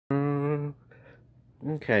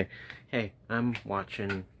Okay, hey, I'm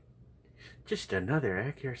watching just another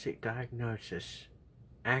accurate diagnosis.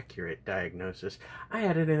 I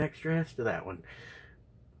added an extra S to that one.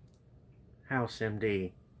 House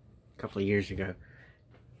MD, a couple of years ago.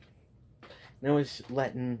 And I was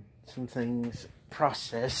letting some things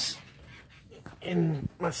process in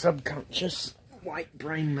my subconscious white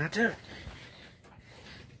brain matter.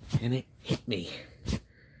 And it hit me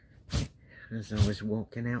as I was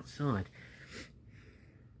walking outside.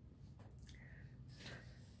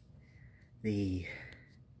 The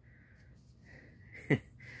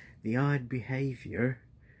odd behavior,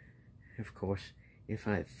 of course, if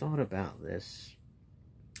I had thought about this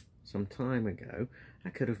some time ago, I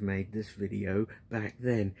could have made this video back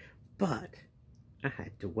then, but I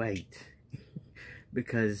had to wait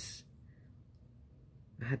because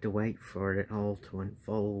I had to wait for it all to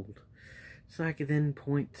unfold so I could then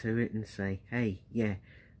point to it and say, hey, yeah,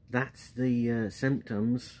 that's the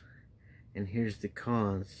symptoms and here's the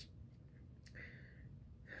cause.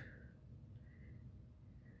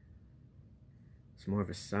 It's more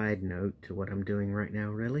of a side note to what I'm doing right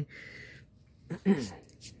now, really.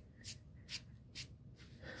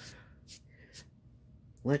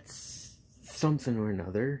 Let's something or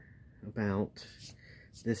another about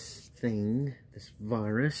this thing, this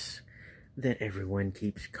virus that everyone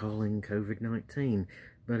keeps calling COVID-19,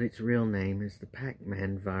 but its real name is the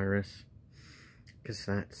Pacman virus, because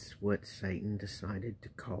that's what Satan decided to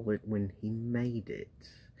call it when he made it.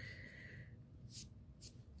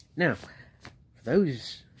 Now, for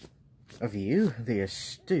those of you, the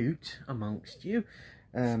astute amongst you,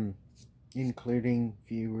 including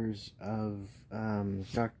viewers of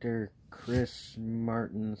Dr. Chris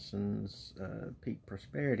Martinson's Peak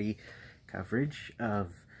Prosperity coverage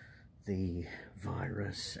of the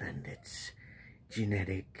virus and its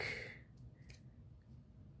genetic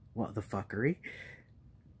what the fuckery,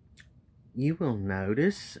 you will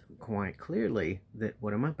notice quite clearly that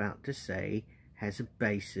what I'm about to say has a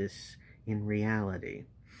basis in reality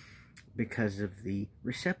because of the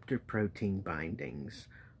receptor protein bindings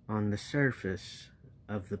on the surface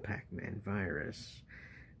of the pacman virus,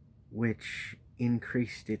 which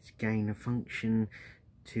increased its gain of function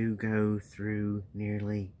to go through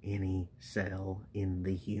nearly any cell in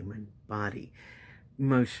the human body.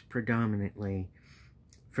 Most predominantly,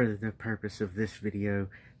 for the purpose of this video,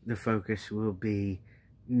 the focus will be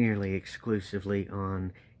nearly exclusively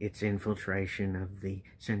on its infiltration of the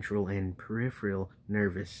central and peripheral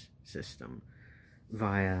nervous system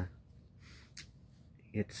via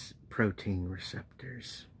its protein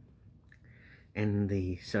receptors and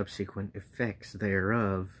the subsequent effects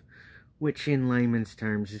thereof, which in layman's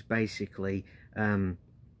terms is basically,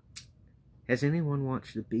 has anyone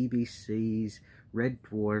watched the BBC's Red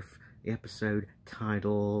Dwarf episode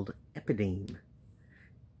titled Epideme?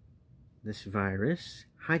 This virus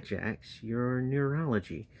hijacks your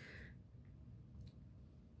neurology.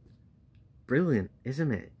 Brilliant,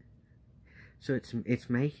 isn't it? So it's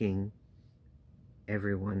making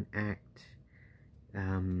everyone act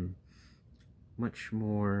much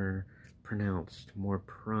more pronounced, more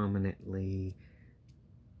prominently,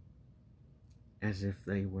 as if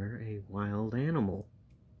they were a wild animal.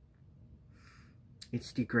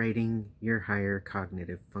 It's degrading your higher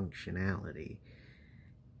cognitive functionality.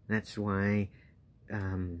 That's why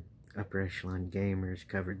Upper Echelon Gamers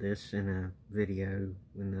covered this in a video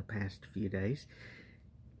in the past few days.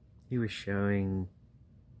 He was showing,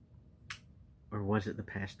 or was it the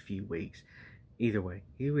past few weeks? Either way,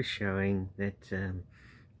 he was showing that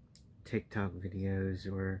TikTok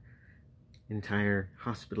videos or entire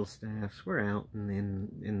hospital staffs were out and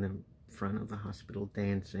in the front of the hospital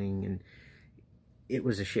dancing, and it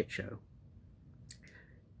was a shit show.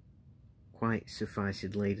 Quite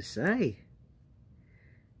sufficedly to say,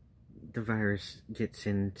 the virus gets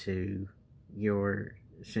into your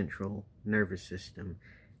central nervous system,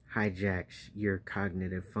 hijacks your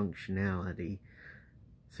cognitive functionality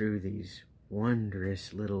through these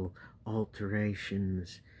wondrous little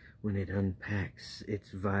alterations when it unpacks its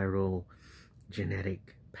viral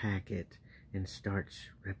genetic packet and starts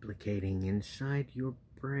replicating inside your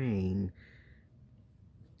brain.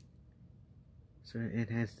 So it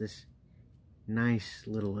has this nice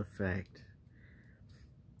little effect.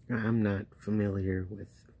 I'm not familiar with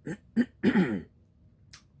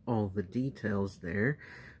all the details there,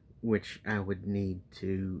 which I would need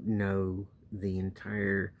to know the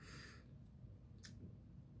entire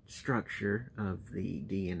structure of the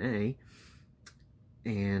DNA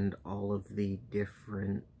and all of the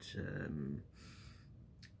different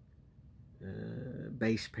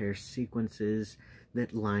base pair sequences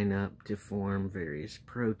that line up to form various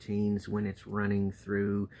proteins when it's running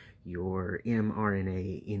through your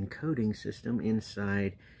mRNA encoding system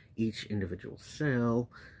inside each individual cell,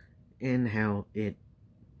 and how it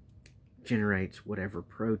generates whatever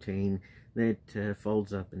protein that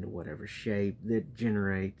folds up into whatever shape that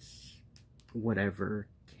generates whatever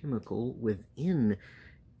chemical within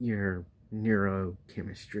your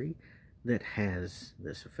neurochemistry that has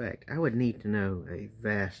this effect. I would need to know a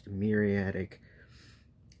vast myriadic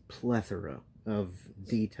plethora of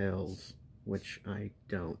details, which I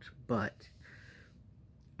don't, but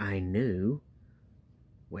I knew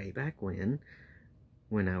way back when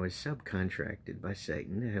I was subcontracted by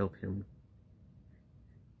Satan to help him,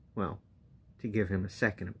 well, to give him a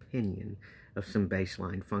second opinion of some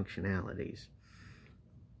baseline functionalities.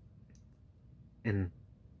 And,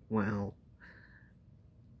 well,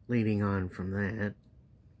 leading on from that,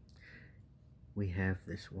 we have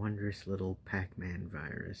this wondrous little pacman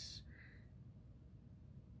virus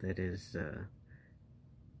that is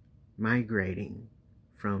migrating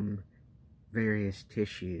from various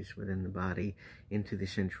tissues within the body into the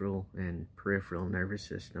central and peripheral nervous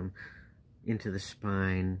system, into the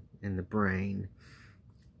spine and the brain,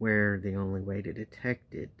 where the only way to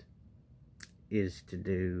detect it is to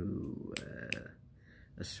do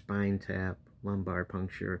a spine tap, lumbar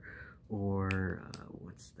puncture, or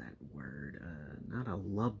what's that word? Not a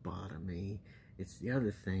lobotomy. It's the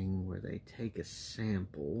other thing where they take a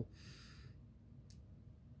sample.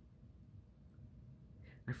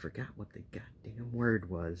 I forgot what the goddamn word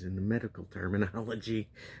was in the medical terminology.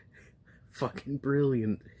 Fucking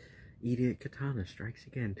brilliant. Idiot Katana strikes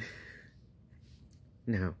again.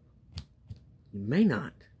 Now, you may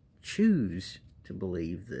not choose to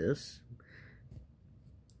believe this,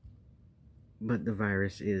 but the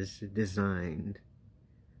virus is designed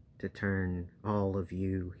to turn all of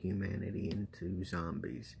you, humanity, into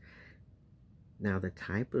zombies. Now, the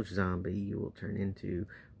type of zombie you will turn into,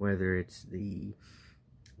 whether it's the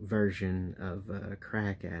version of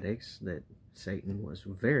crack addicts that Satan was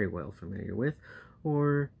very well familiar with,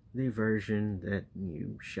 or the version that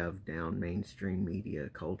you shove down mainstream media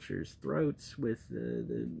culture's throats with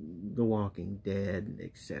the Walking Dead,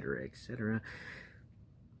 etc., etc.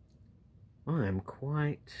 I'm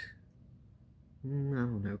quite, I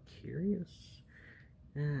don't know, curious.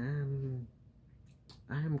 I'm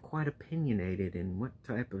quite opinionated in what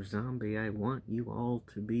type of zombie I want you all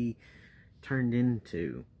to be turned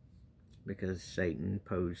into. Because Satan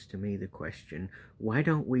posed to me the question, why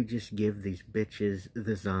don't we just give these bitches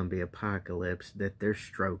the zombie apocalypse that they're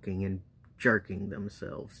stroking and jerking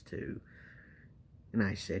themselves to? And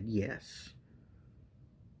I said yes.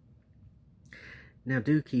 Now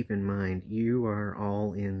do keep in mind, you are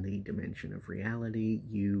all in the dimension of reality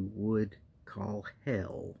you would call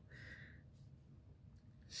hell.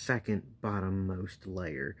 Second bottommost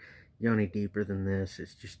layer. You go any deeper than this,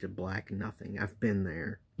 it's just a black nothing. I've been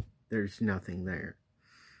there. There's nothing there.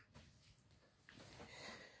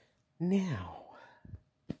 Now,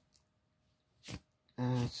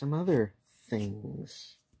 some other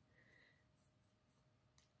things.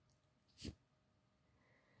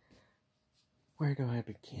 Where do I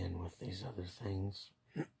begin with these other things?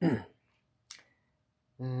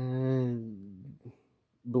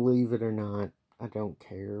 Believe it or not, I don't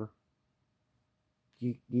care.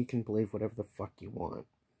 You can believe whatever the fuck you want.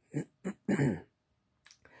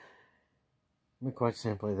 But quite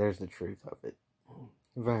simply, there's the truth of it.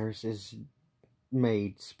 The virus is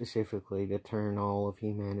made specifically to turn all of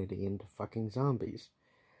humanity into fucking zombies.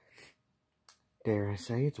 Dare I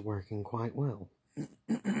say it's working quite well.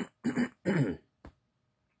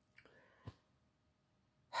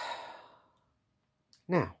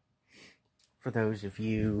 Now, for those of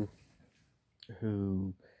you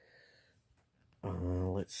who,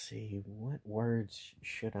 let's see, what words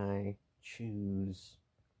should I choose?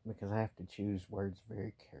 Because I have to choose words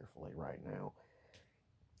very carefully right now.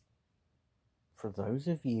 For those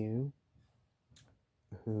of you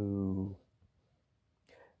who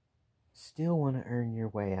still want to earn your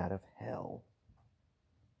way out of hell,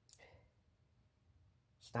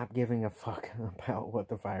 stop giving a fuck about what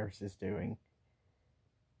the virus is doing.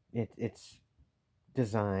 It's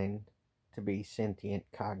designed to be sentient,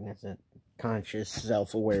 cognizant, conscious,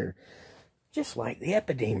 self-aware, just like the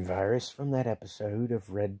epidemic virus from that episode of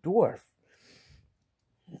Red Dwarf.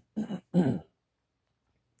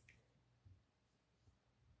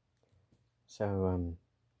 So,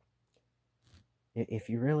 if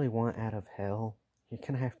you really want out of hell, you're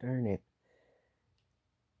going to have to earn it.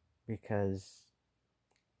 Because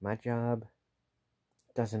my job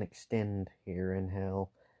doesn't extend here in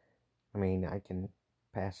hell. I mean, I can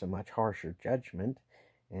pass a much harsher judgment,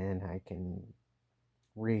 and I can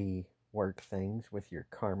rework things with your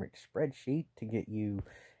karmic spreadsheet to get you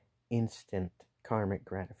instant karmic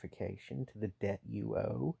gratification to the debt you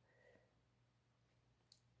owe.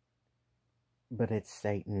 But it's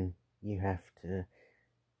Satan you have to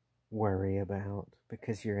worry about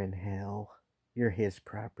because you're in hell. You're his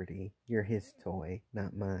property. You're his toy,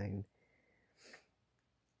 not mine.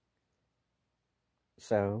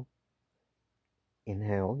 So, in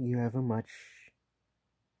hell, you have a much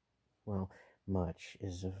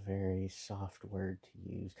is a very soft word to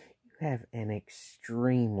use. You have an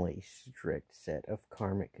extremely strict set of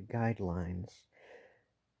karmic guidelines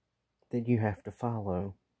that you have to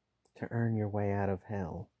follow to earn your way out of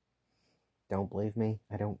hell. Don't believe me?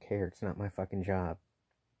 I don't care. It's not my fucking job.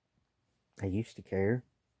 I used to care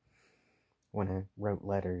when I wrote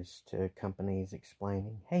letters to companies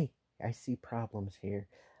explaining, hey, I see problems here.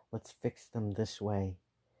 Let's fix them this way.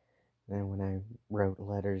 Then when I wrote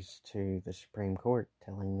letters to the Supreme Court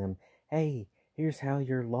telling them, hey, here's how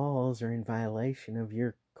your laws are in violation of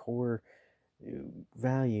your core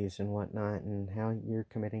values and whatnot, and how you're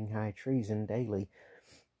committing high treason daily.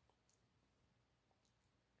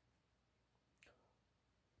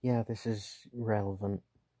 Yeah, this is relevant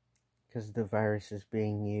because the virus is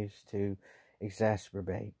being used to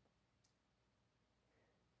exacerbate,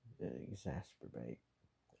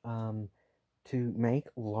 to make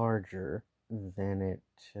larger than it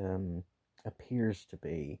appears to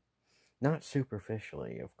be. Not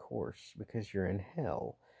superficially, of course, because you're in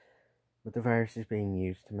hell. But the virus is being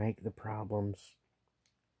used to make the problems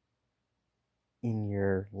in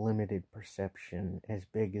your limited perception as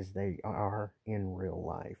big as they are in real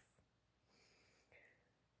life.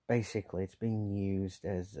 Basically, it's being used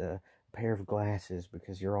as a pair of glasses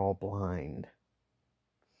because you're all blind,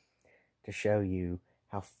 to show you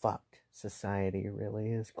how fucked society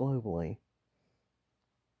really is globally.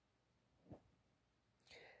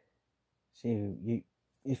 So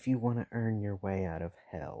if you want to earn your way out of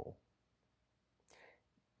hell,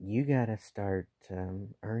 you gotta start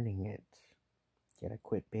earning it. You gotta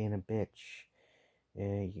quit being a bitch.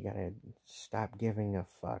 You gotta stop giving a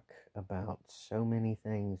fuck about so many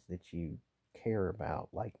things that you care about,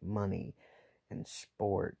 like money and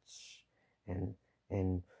sports and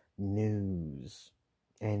news.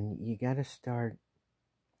 And you gotta start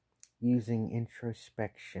using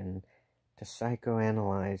introspection to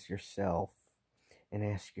psychoanalyze yourself and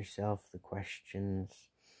ask yourself the questions,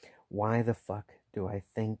 why the fuck do I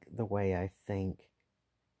think the way I think?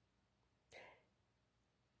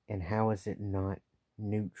 And how is it not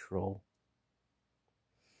neutral?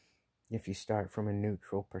 If you start from a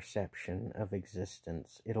neutral perception of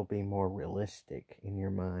existence, it'll be more realistic in your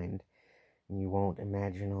mind, and you won't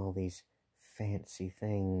imagine all these fancy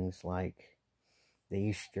things like the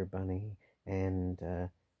Easter Bunny and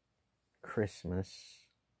Christmas,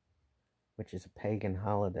 which is a pagan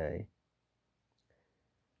holiday,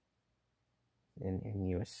 and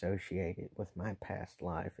you associate it with my past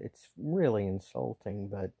life. It's really insulting,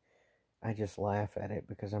 but I just laugh at it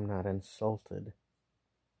because I'm not insulted.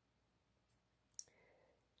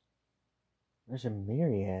 There's a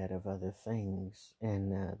myriad of other things,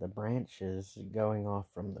 and the branches going off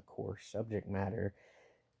from the core subject matter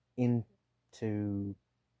into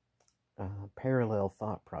parallel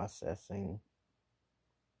thought processing.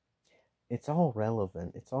 It's all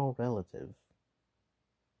relevant. It's all relative.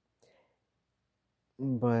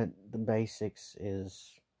 But the basics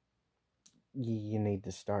is you need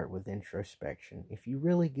to start with introspection. If you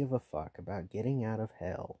really give a fuck about getting out of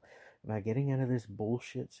hell, about getting out of this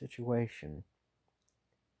bullshit situation,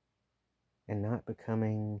 and not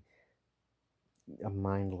becoming a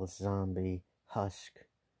mindless zombie husk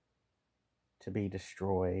to be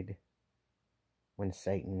destroyed when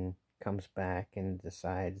Satan comes back and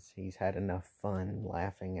decides he's had enough fun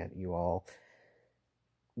laughing at you all,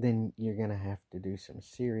 then you're going to have to do some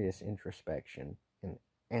serious introspection and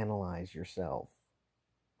analyze yourself.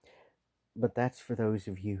 But that's for those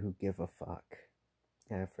of you who give a fuck.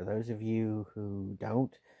 For those of you who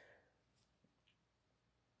don't,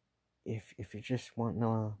 if you're just wanting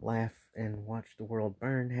to laugh and watch the world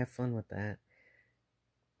burn, have fun with that.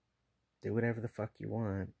 Do whatever the fuck you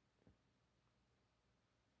want.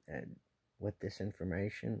 With this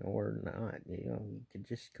information or not. You could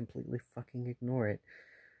just completely fucking ignore it.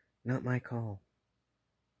 Not my call.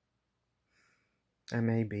 I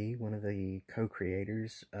may be one of the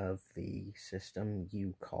co-creators of the system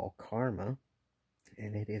you call karma,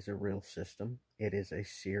 and it is a real system. It is a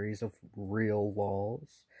series of real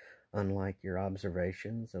laws, unlike your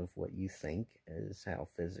observations of what you think is how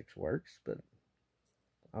physics works, but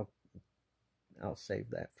I'll save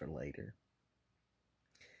that for later.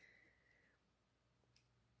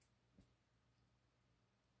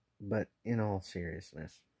 But in all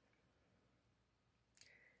seriousness,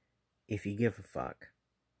 if you give a fuck,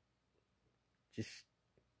 just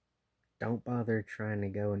don't bother trying to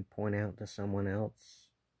go and point out to someone else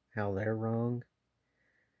how they're wrong.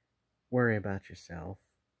 Worry about yourself.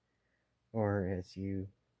 Or as you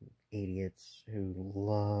idiots who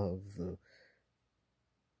love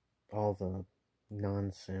all the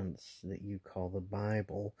nonsense that you call the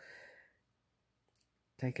Bible,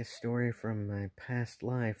 take a story from my past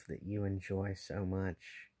life that you enjoy so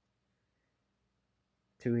much.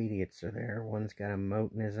 Two idiots are there. One's got a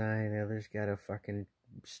mote in his eye, the other's got a fucking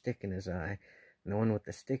stick in his eye. And the one with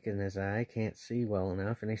the stick in his eye can't see well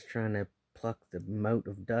enough, and he's trying to pluck the mote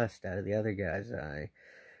of dust out of the other guy's eye.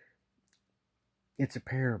 It's a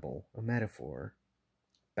parable, a metaphor.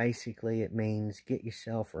 Basically, it means get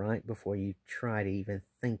yourself right before you try to even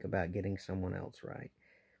think about getting someone else right.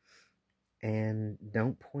 And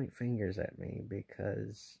don't point fingers at me,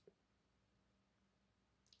 because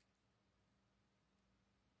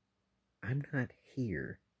I'm not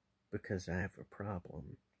here because I have a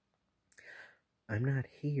problem. I'm not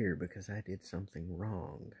here because I did something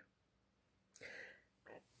wrong.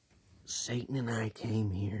 Satan and I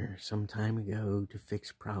came here some time ago to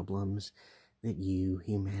fix problems that you,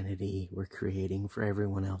 humanity, were creating for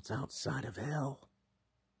everyone else outside of hell.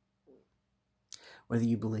 Whether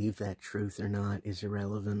you believe that truth or not is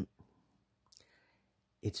irrelevant.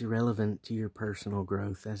 It's irrelevant to your personal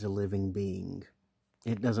growth as a living being.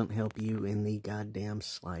 It doesn't help you in the goddamn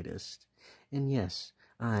slightest. And yes,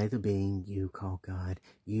 I, the being you call God,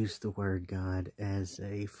 use the word God as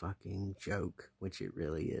a fucking joke, which it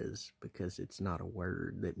really is, because it's not a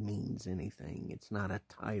word that means anything. It's not a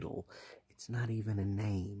title. It's not even a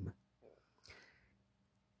name.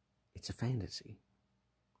 It's a fantasy,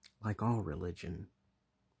 like all religion.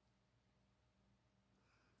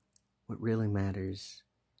 What really matters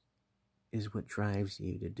is what drives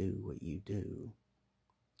you to do what you do,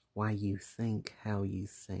 why you think how you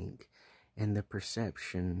think, and the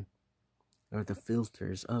perception or the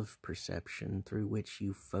filters of perception through which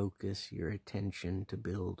you focus your attention to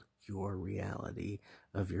build your reality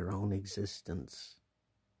of your own existence.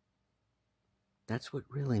 That's what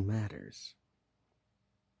really matters.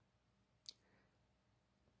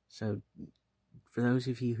 So, for those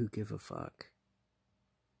of you who give a fuck,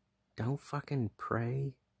 don't fucking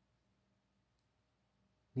pray.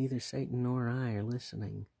 Neither Satan nor I are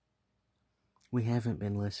listening. We haven't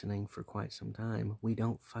been listening for quite some time. We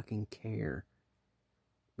don't fucking care.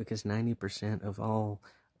 Because 90% of all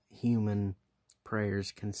human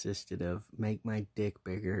prayers consisted of make my dick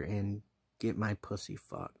bigger and get my pussy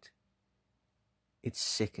fucked. It's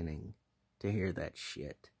sickening to hear that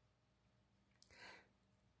shit.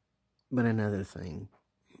 But another thing,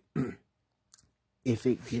 if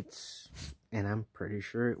it gets, and I'm pretty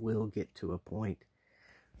sure it will get to a point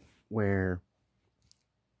where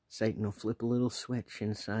Satan will flip a little switch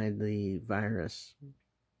inside the virus,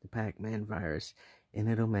 the Pac-Man virus, and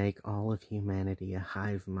it'll make all of humanity a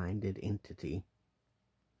hive-minded entity.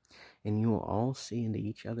 And you will all see into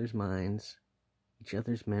each other's minds, each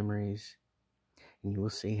other's memories, and you will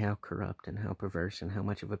see how corrupt and how perverse and how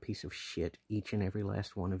much of a piece of shit each and every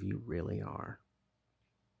last one of you really are.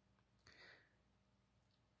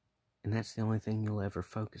 And that's the only thing you'll ever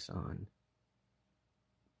focus on.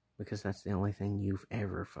 Because that's the only thing you've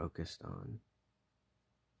ever focused on.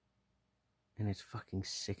 And it's fucking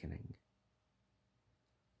sickening.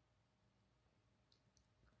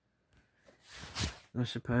 I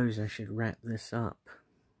suppose I should wrap this up,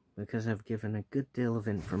 because I've given a good deal of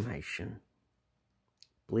information.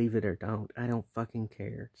 Believe it or don't, I don't fucking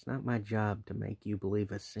care. It's not my job to make you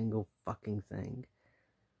believe a single fucking thing.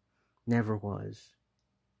 Never was.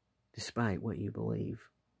 Despite what you believe.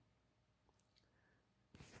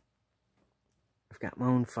 I've got my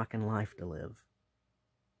own fucking life to live.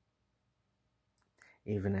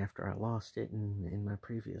 Even after I lost it in my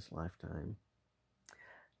previous lifetime.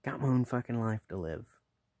 Got my own fucking life to live.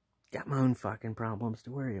 Got my own fucking problems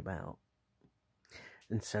to worry about.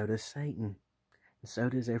 And so does Satan. And so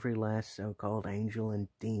does every last so-called angel and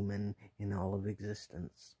demon in all of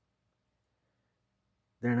existence.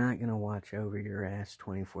 They're not going to watch over your ass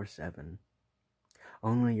 24/7.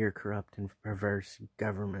 Only your corrupt and perverse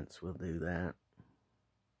governments will do that.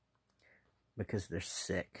 Because they're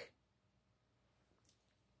sick.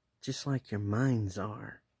 Just like your minds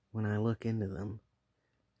are when I look into them.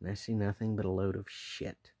 And I see nothing but a load of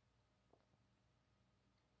shit.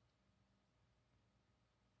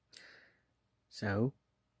 So,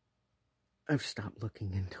 I've stopped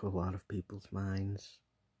looking into a lot of people's minds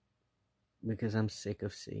because I'm sick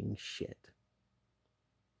of seeing shit.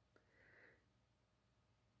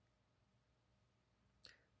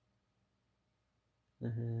 I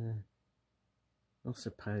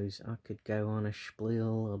suppose I could go on a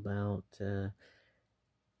spiel about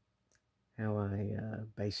how I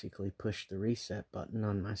basically pushed the reset button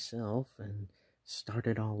on myself and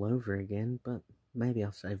started all over again, but maybe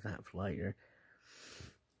I'll save that for later.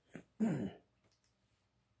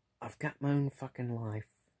 I've got my own fucking life.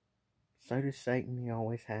 So does Satan, he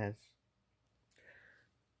always has.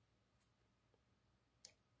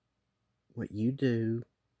 What you do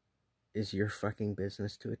is your fucking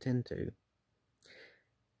business to attend to.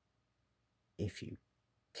 If you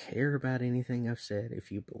care about anything I've said,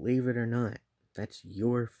 if you believe it or not, that's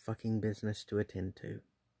your fucking business to attend to.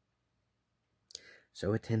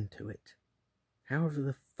 So attend to it however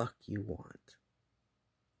the fuck you want.